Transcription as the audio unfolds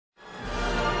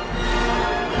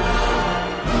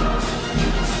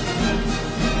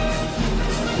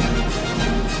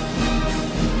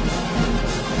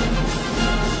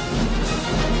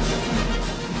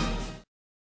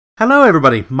Hello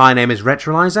everybody, my name is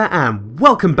Retroliser and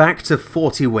welcome back to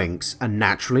 40 Winks, and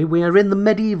naturally we are in the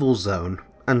medieval zone,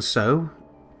 and so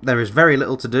there is very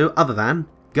little to do other than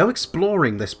go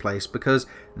exploring this place because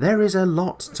there is a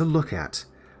lot to look at.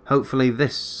 Hopefully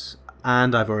this,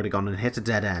 and I've already gone and hit a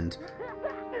dead end.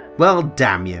 Well,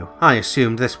 damn you, I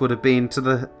assumed this would have been to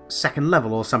the second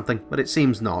level or something, but it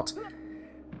seems not.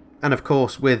 And of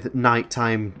course with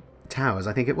nighttime towers,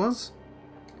 I think it was.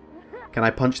 Can I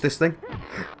punch this thing?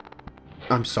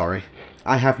 I'm sorry.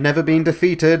 I have never been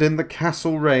defeated in the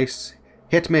castle race.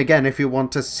 Hit me again if you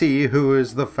want to see who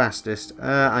is the fastest.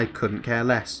 I couldn't care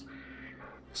less.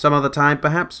 Some other time,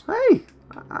 perhaps? Hey!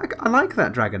 I like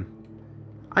that dragon.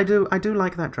 I do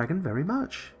like that dragon very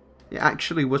much. It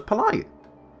actually was polite.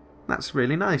 That's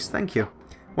really nice, thank you.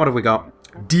 What have we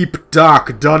got? Deep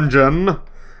Dark Dungeon!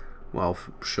 Well,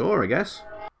 sure, I guess.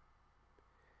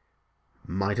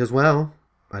 Might as well.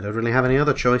 I don't really have any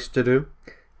other choice to do.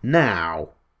 Now.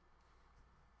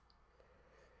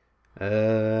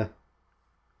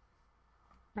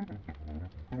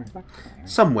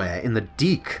 Somewhere in the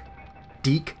deep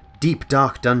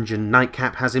dark dungeon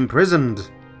Nightcap has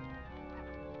imprisoned.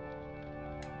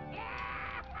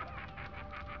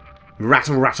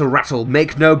 Rattle, rattle, rattle,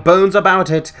 make no bones about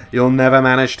it. You'll never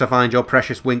manage to find your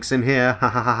precious Winks in here. Ha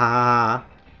ha ha ha.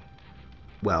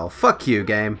 Well, fuck you,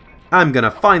 game. I'm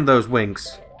gonna find those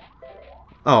Winks.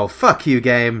 Oh, fuck you,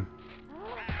 game.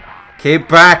 Keep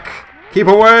back! Keep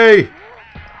away!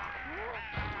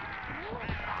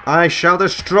 I shall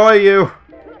destroy you!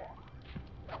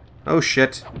 Oh,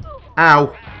 shit.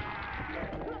 Ow.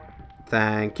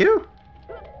 Thank you.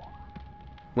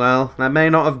 Well, that may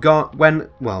not have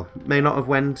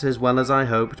went as well as I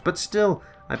hoped, but still,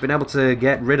 I've been able to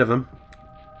get rid of them.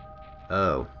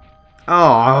 Oh.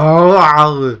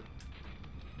 Oh!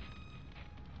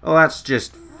 Oh, that's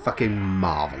just fucking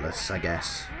marvellous, I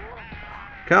guess.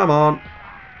 Come on.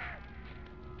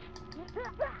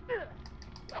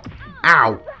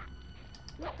 Ow!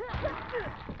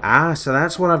 Ah, so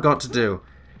that's what I've got to do.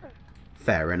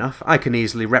 Fair enough. I can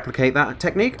easily replicate that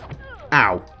technique.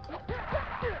 Ow.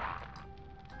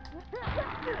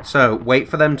 So, wait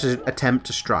for them to attempt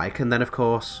to strike, and then, of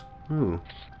course... Ooh.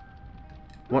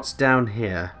 What's down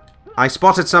here? I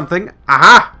spotted something.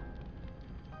 Aha!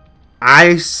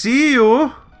 I see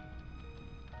you!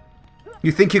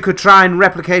 You think you could try and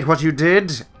replicate what you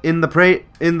did in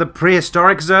the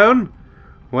prehistoric zone?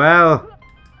 Well,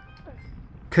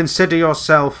 consider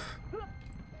yourself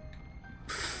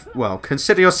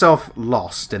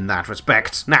lost in that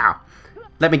respect. Now,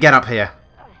 let me get up here.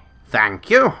 Thank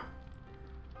you.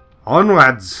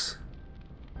 Onwards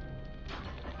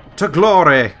to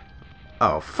glory.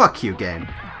 Oh, fuck you, game.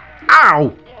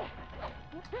 Ow!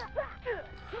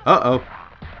 Uh-oh.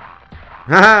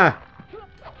 Haha!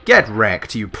 Get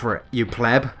wrecked, you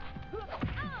pleb.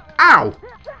 Ow!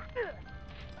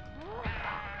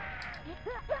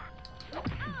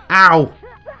 Ow!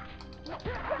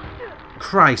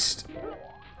 Christ.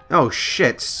 Oh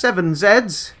shit, 7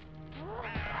 Zeds?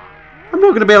 I'm not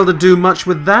going to be able to do much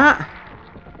with that.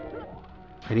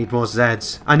 I need more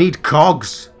Zeds. I need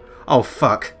cogs. Oh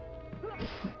fuck.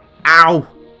 Ow!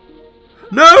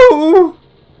 No!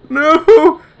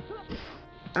 No!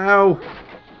 Ow!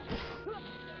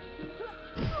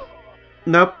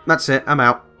 Nope, that's it. I'm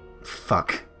out.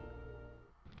 Fuck.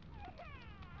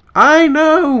 I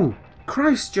know!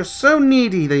 Christ, you're so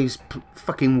needy, these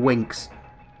fucking Winks.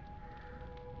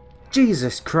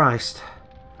 Jesus Christ.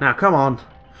 Now, come on.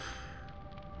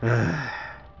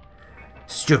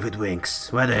 Stupid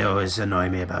Winks. Why do they always annoy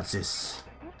me about this?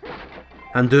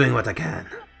 I'm doing what I can.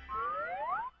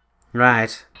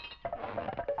 Right.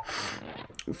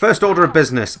 First order of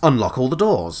business, unlock all the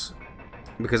doors.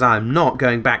 Because I'm not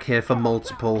going back here for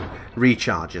multiple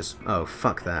recharges. Oh,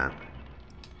 fuck that.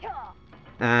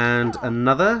 And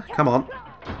another. Come on.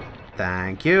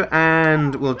 Thank you.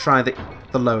 And we'll try the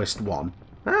lowest one.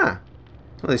 Ah.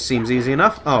 Well, this seems easy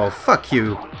enough. Oh, fuck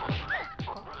you.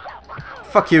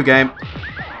 Fuck you, game.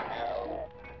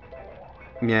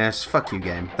 Yes, fuck you,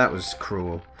 game. That was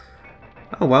cruel.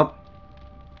 Oh, well.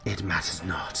 It matters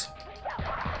not.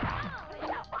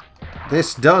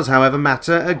 This does, however,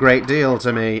 matter a great deal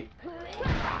to me.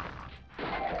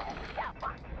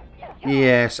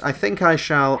 Yes, I think I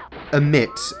shall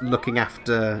omit looking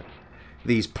after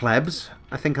these plebs.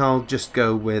 I think I'll just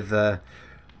go with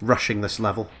rushing this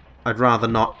level. I'd rather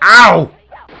not... Ow!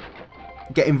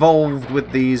 Get involved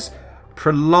with these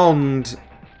prolonged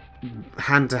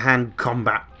hand-to-hand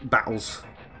combat battles.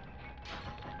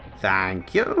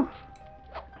 Thank you.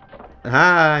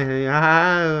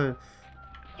 Hi.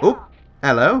 Oh,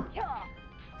 hello.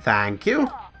 Thank you.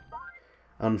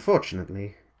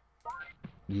 Unfortunately.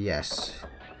 Yes.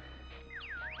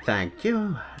 Thank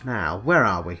you. Now, where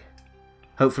are we?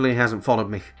 Hopefully he hasn't followed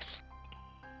me.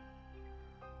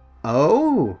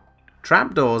 Oh!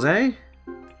 Trapdoors, eh?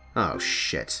 Oh,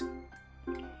 shit.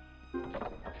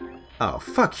 Oh,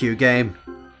 fuck you, game.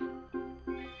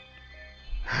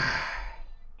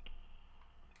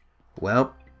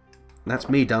 Well, that's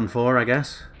me done for, I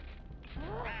guess.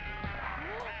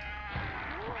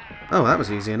 Oh, that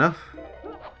was easy enough.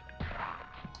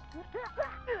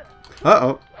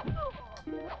 Uh-oh.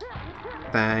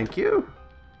 Thank you.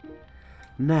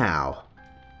 Now,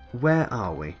 where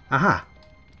are we? Aha!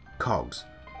 Cogs.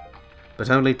 But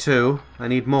only 2. I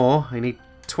need more. I need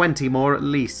 20 more at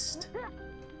least.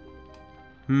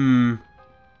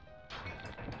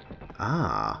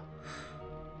 Ah.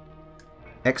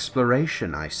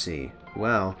 Exploration, I see.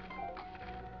 Well,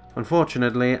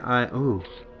 unfortunately, ooh.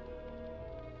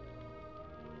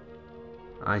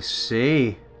 I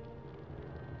see.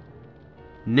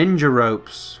 Ninja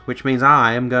ropes, which means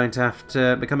I am going to have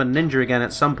to become a ninja again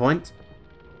at some point.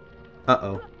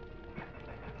 Uh-oh.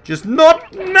 Just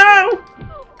not now!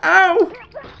 Ow!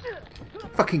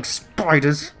 Fucking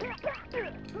spiders.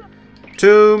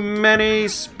 Too many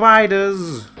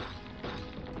spiders.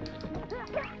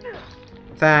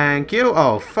 Thank you.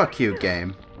 Oh, fuck you,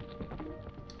 game.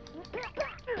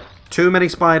 Too many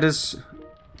spiders.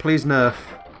 Please nerf.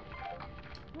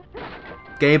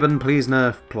 Gaben, please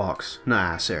nerf blocks.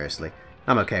 Nah, seriously.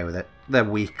 I'm okay with it. They're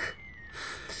weak.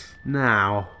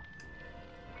 Now.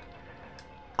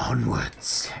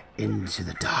 Onwards into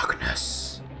the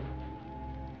darkness.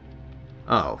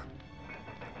 Oh.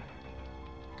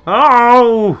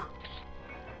 Oh!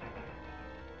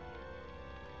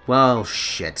 Well,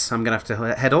 shit. I'm gonna have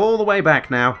to head all the way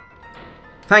back now.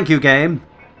 Thank you, game.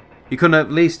 You couldn't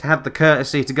at least have the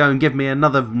courtesy to go and give me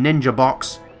another ninja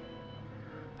box.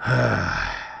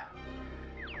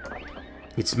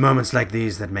 It's moments like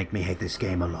these that make me hate this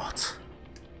game a lot.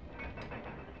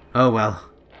 Oh well.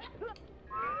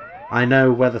 I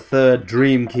know where the 3rd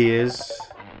dream key is.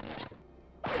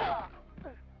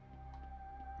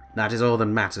 That is all that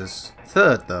matters.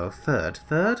 3rd, though.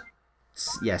 3rd?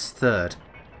 Yes, 3rd.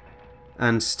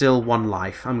 And still 1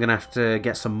 life. I'm gonna have to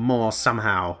get some more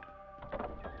somehow.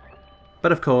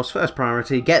 But of course, first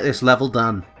priority, get this level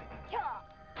done.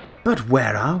 But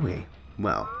where are we?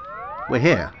 Well, we're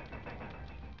here.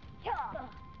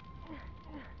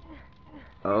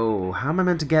 Oh, how am I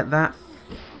meant to get that?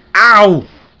 Ow!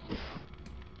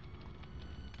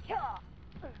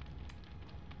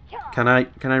 Can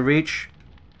I reach?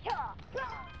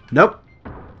 Nope.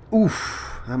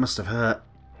 Oof, that must have hurt.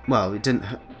 Well, it didn't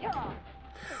hurt.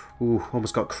 Ooh,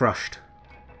 almost got crushed.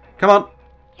 Come on.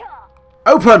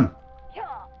 Open!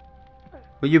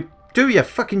 Will you do your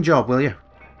fucking job, will you?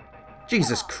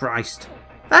 Jesus Christ.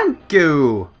 Thank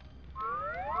you!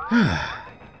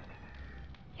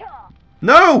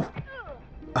 No!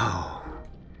 Oh.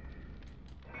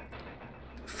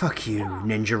 Fuck you,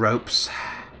 ninja ropes.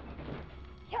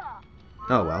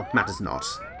 Oh well, matters not.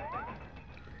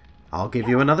 I'll give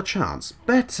you another chance.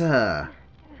 Better!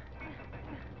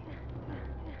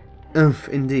 Oof,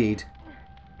 indeed.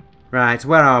 Right,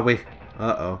 where are we?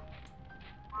 Uh-oh.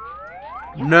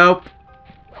 Nope.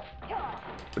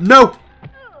 No!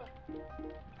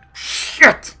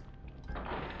 Shit!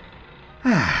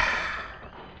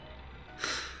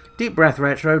 Deep breath,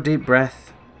 Retro, deep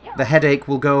breath. The headache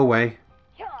will go away.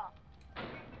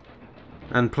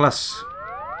 And plus...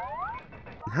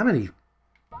 how many?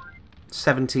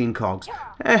 17 cogs.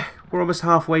 We're almost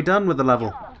halfway done with the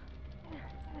level.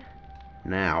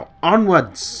 Now,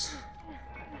 onwards!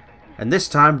 And this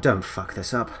time, don't fuck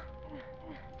this up.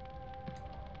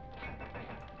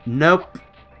 Nope.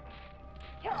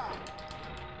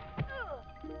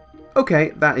 Okay,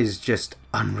 that is just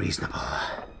unreasonable.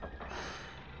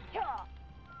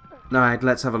 Alright,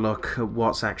 let's have a look at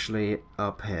what's actually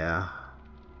up here.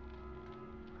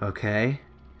 Okay.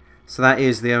 So that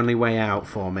is the only way out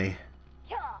for me.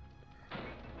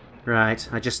 Right,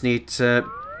 I just need to...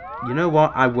 you know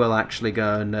what? I will actually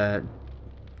go and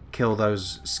kill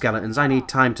those skeletons. I need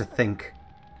time to think.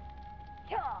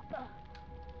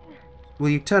 Will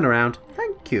you turn around?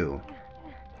 Thank you.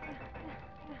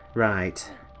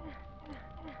 Right.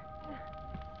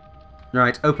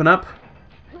 Right, open up.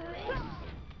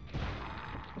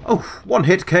 Oh,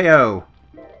 1-hit KO.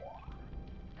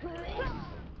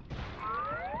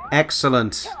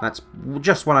 Excellent. That's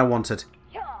just what I wanted.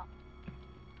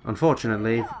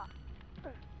 Unfortunately...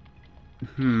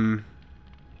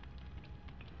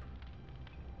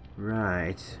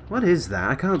 Right. What is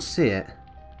that? I can't see it.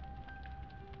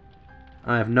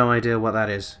 I have no idea what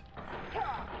that is.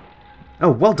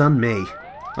 Oh, well done me.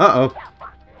 Uh-oh.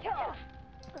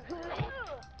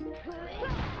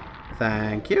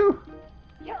 Thank you.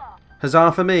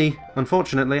 Huzzah for me.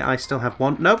 Unfortunately, I still have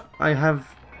one. Nope, I'm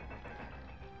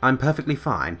perfectly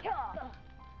fine.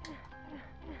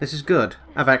 This is good.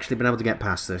 I've actually been able to get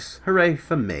past this. Hooray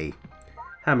for me.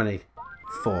 How many?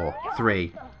 4.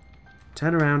 3.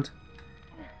 Turn around.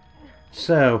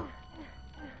 So,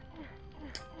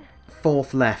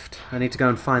 4th left. I need to go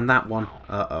and find that one.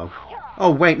 Uh-oh.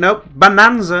 Oh, wait, nope.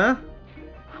 Bonanza!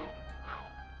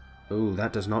 Ooh,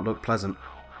 that does not look pleasant.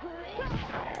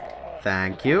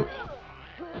 Thank you.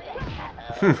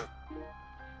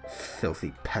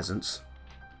 Filthy peasants.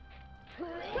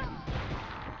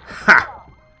 Ha!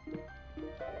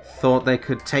 Thought they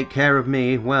could take care of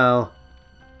me. Well,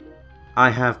 I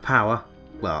have power.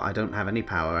 Well, I don't have any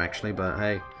power, actually, but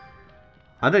hey.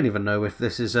 I don't even know if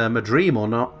this is a dream or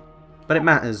not. But it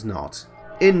matters not.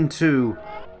 Into...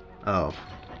 Oh.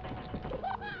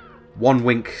 1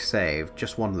 wink saved.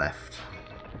 Just 1 left.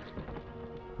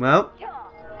 Well.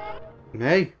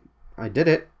 Hey, I did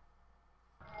it.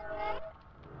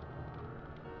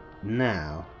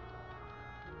 Now.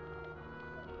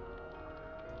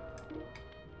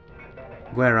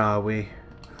 Where are we?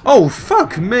 Oh,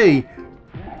 fuck me!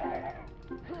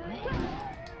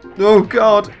 Oh,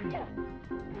 God!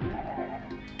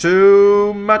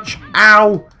 Too much.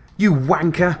 Ow! You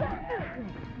wanker!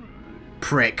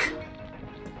 Prick.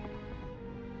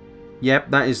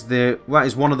 Yep, that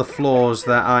is one of the flaws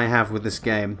that I have with this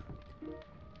game.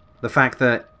 The fact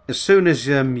that as soon as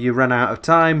you run out of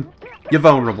time, you're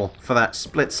vulnerable for that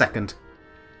split second.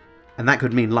 And that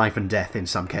could mean life and death in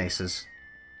some cases.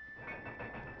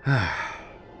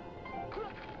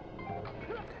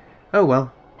 Oh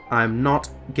well, I'm not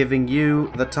giving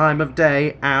you the time of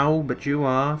day, ow, but you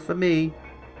are for me.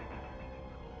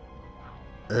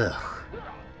 Ugh.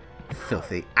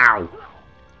 Filthy. Ow.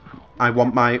 I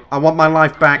want my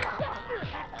life back.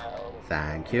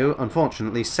 Thank you.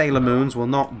 Unfortunately, Sailor Moons will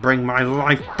not bring my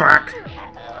life back.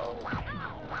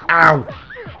 Ow!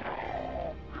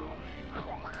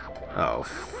 Oh,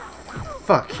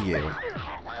 fuck you.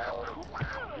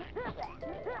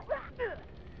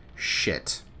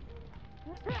 Shit.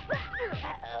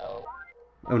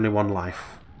 Only 1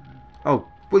 life. Oh,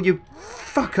 will you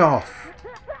fuck off?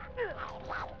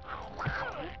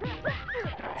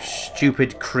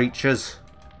 Stupid creatures.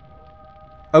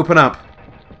 Open up.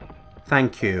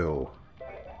 Thank you.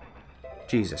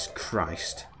 Jesus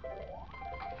Christ.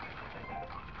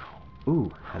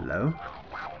 Ooh, hello.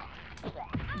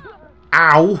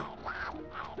 Ow!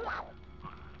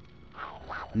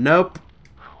 Nope.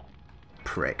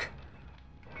 Prick.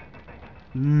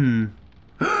 Dream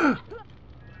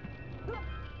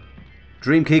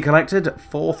key collected.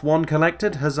 4th one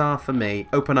collected. Huzzah for me.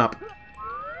 Open up.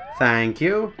 Thank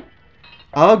you.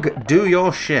 Ugh, do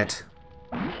your shit.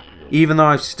 Even though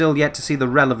I've still yet to see the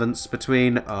relevance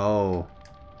between... Oh.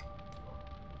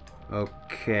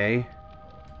 Okay.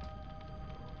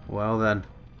 Well then.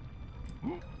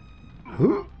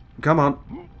 Come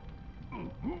on.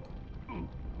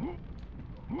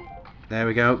 There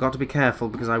we go. Got to be careful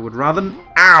because I would rather...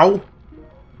 Ow!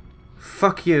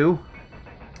 Fuck you.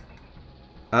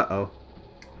 Uh-oh.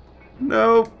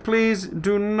 No, please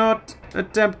do not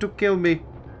attempt to kill me.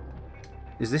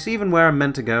 Is this even where I'm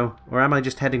meant to go? Or am I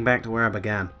just heading back to where I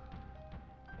began?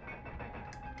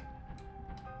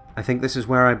 I think this is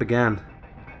where I began.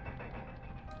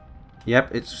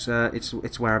 Yep, it's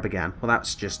where I began. Well,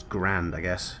 that's just grand, I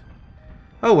guess.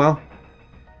 Oh well.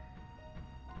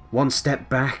 1 step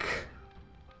back.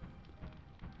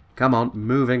 Come on,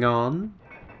 moving on.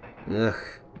 Ugh.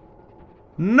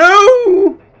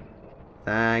 No!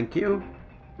 Thank you.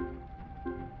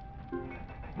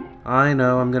 I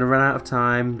know, I'm going to run out of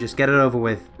time. Just get it over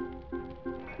with.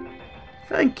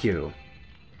 Thank you.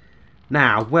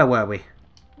 Now, where were we?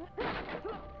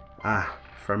 Ah,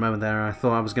 for a moment there I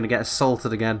thought I was going to get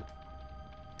assaulted again.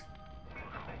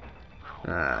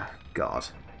 Ah, God.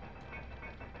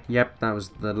 Yep, that was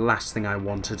the last thing I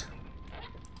wanted.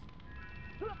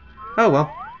 Oh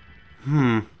well.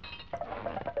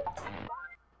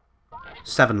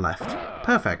 7 left.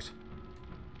 Perfect.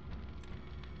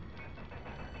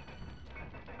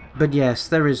 But yes,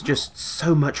 there is just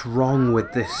so much wrong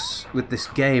with this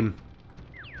game.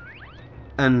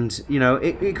 And, you know,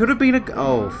 it could have been a...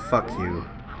 Oh, fuck you.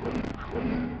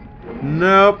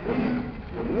 Nope.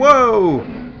 Whoa!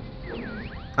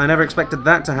 I never expected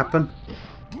that to happen.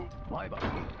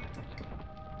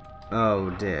 Oh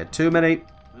dear, too many...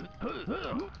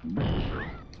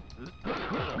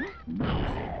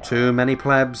 Too many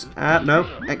plebs. No,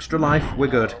 extra life, we're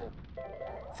good.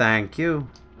 Thank you.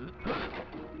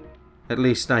 At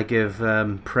least I give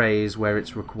praise where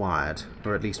it's required,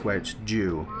 or at least where it's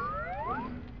due.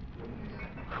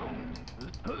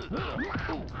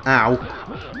 Ow.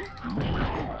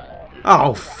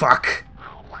 Oh, fuck.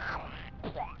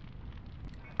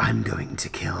 I'm going to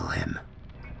kill him.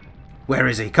 Where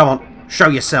is he? Come on, show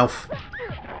yourself.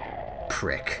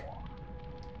 Prick.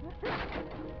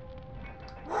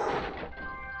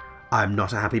 I'm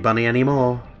not a happy bunny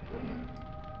anymore.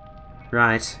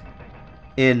 Right.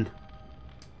 In.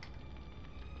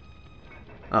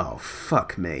 Oh,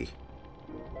 fuck me.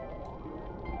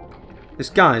 This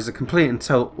guy is a complete and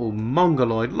total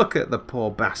mongoloid. Look at the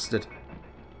poor bastard.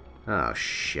 Oh,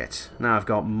 shit. Now I've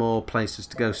got more places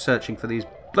to go searching for these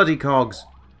bloody cogs.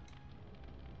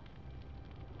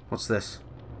 What's this?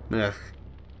 Ugh.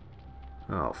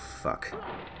 Oh, fuck.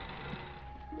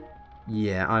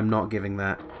 Yeah, I'm not giving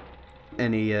that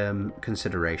any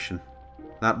consideration.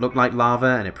 That looked like lava,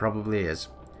 and it probably is.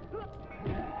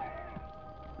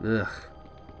 Ugh.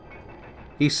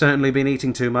 He's certainly been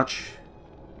eating too much.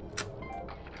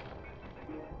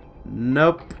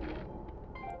 Nope.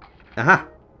 Aha!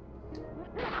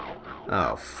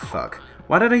 Oh, fuck.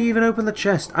 Why did I even open the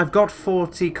chest? I've got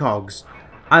 40 cogs.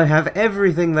 I have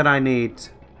everything that I need.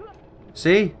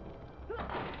 See?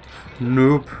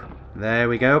 Nope. There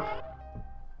we go.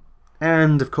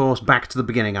 And, of course, back to the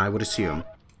beginning, I would assume.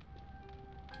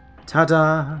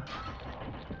 Ta-da!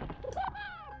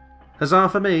 Huzzah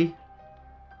for me!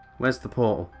 Where's the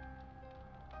portal?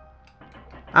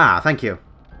 Ah, thank you.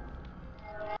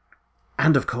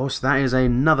 And, of course, that is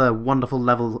another wonderful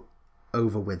level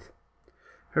over with.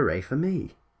 Hooray for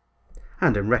me.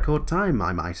 And in record time,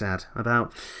 I might add.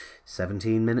 About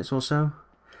 17 minutes or so.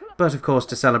 But, of course,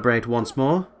 to celebrate once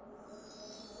more...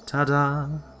 Ta-da!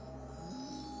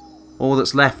 All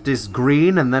that's left is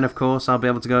green, and then, of course, I'll be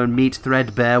able to go and meet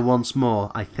Threadbare once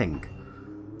more, I think.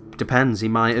 Depends, he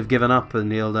might have given up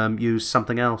and he'll use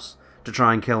something else to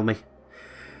try and kill me.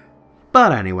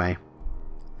 But anyway,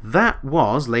 that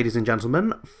was, ladies and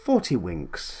gentlemen, 40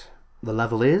 Winks. The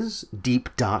level is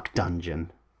Deep Dark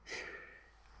Dungeon.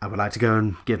 I would like to go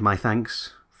and give my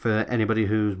thanks for anybody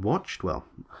who's watched. Well,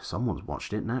 someone's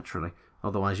watched it, naturally.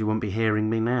 Otherwise you wouldn't be hearing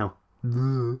me now.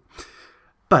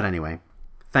 But anyway,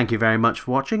 thank you very much for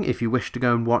watching. If you wish to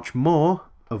go and watch more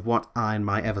of what I and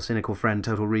my ever-cynical friend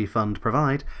Total Refund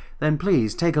provide, then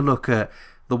please take a look at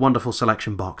the wonderful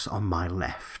selection box on my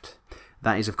left.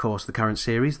 That is, of course, the current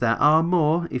series. There are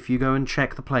more if you go and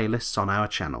check the playlists on our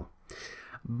channel.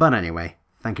 But anyway,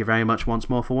 thank you very much once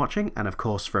more for watching, and of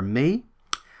course from me,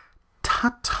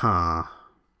 ta-ta!